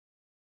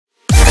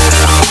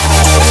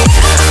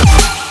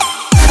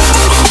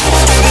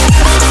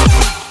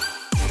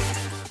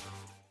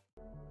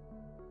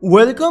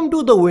Welcome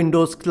to the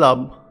Windows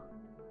Club.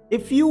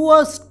 If you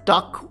are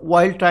stuck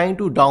while trying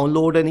to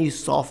download any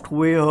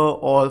software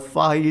or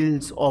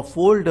files or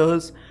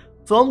folders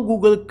from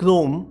Google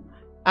Chrome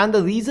and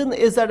the reason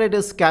is that it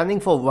is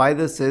scanning for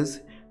viruses,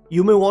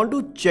 you may want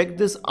to check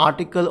this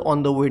article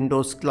on the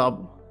Windows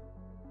Club.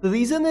 The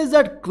reason is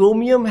that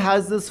Chromium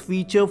has this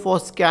feature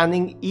for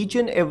scanning each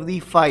and every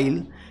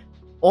file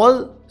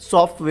or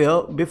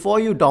software before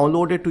you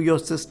download it to your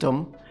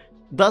system.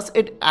 Thus,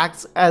 it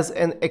acts as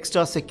an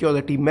extra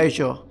security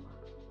measure.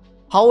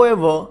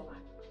 However,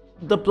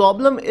 the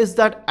problem is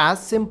that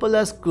as simple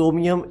as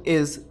Chromium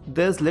is,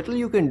 there's little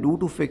you can do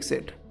to fix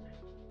it.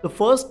 The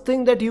first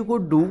thing that you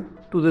could do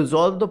to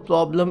resolve the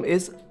problem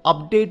is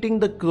updating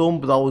the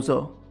Chrome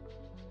browser.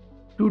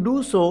 To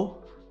do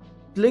so,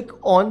 click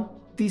on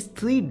these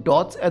three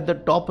dots at the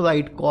top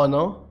right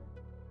corner,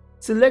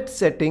 select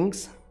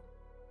Settings,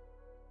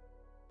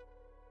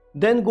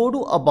 then go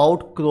to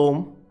About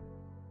Chrome,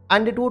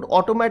 and it would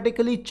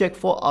automatically check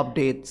for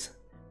updates.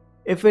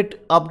 If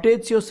it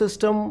updates your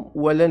system,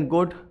 well and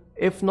good.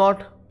 If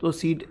not,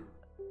 proceed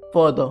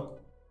further.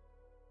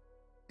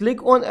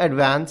 Click on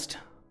Advanced,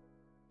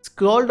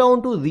 scroll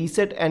down to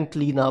Reset and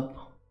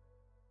Cleanup.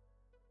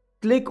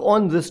 Click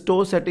on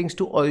Restore Settings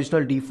to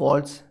Original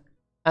Defaults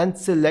and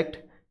select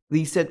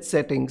Reset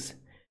Settings.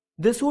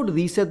 This would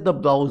reset the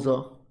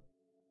browser.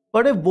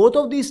 But if both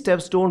of these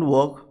steps don't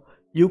work,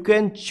 you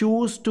can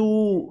choose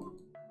to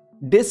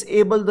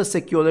disable the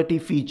security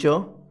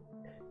feature.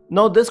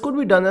 Now this could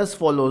be done as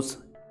follows.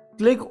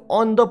 Click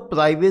on the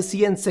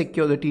Privacy and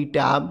Security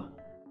tab,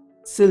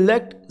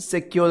 select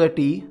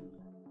Security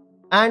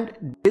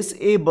and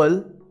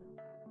disable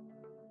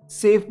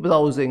Safe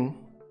Browsing.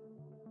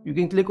 You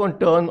can click on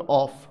Turn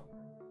Off.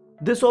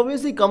 This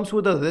obviously comes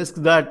with a risk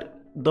that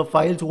the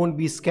files won't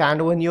be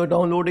scanned when you're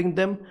downloading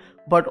them,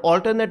 but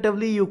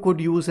alternatively you could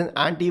use an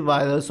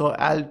antivirus or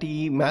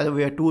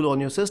anti-malware tool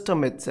on your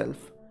system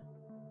itself.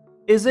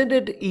 Isn't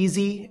it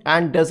easy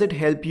and does it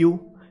help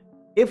you?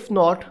 If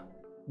not,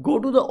 go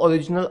to the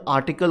original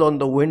article on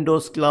the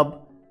Windows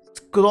Club,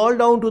 scroll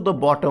down to the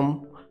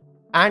bottom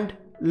and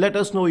let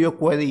us know your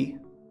query.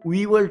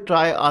 We will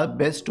try our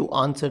best to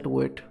answer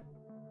to it.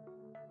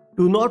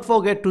 Do not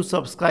forget to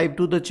subscribe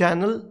to the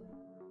channel.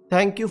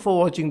 Thank you for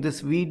watching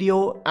this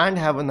video and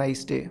have a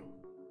nice day.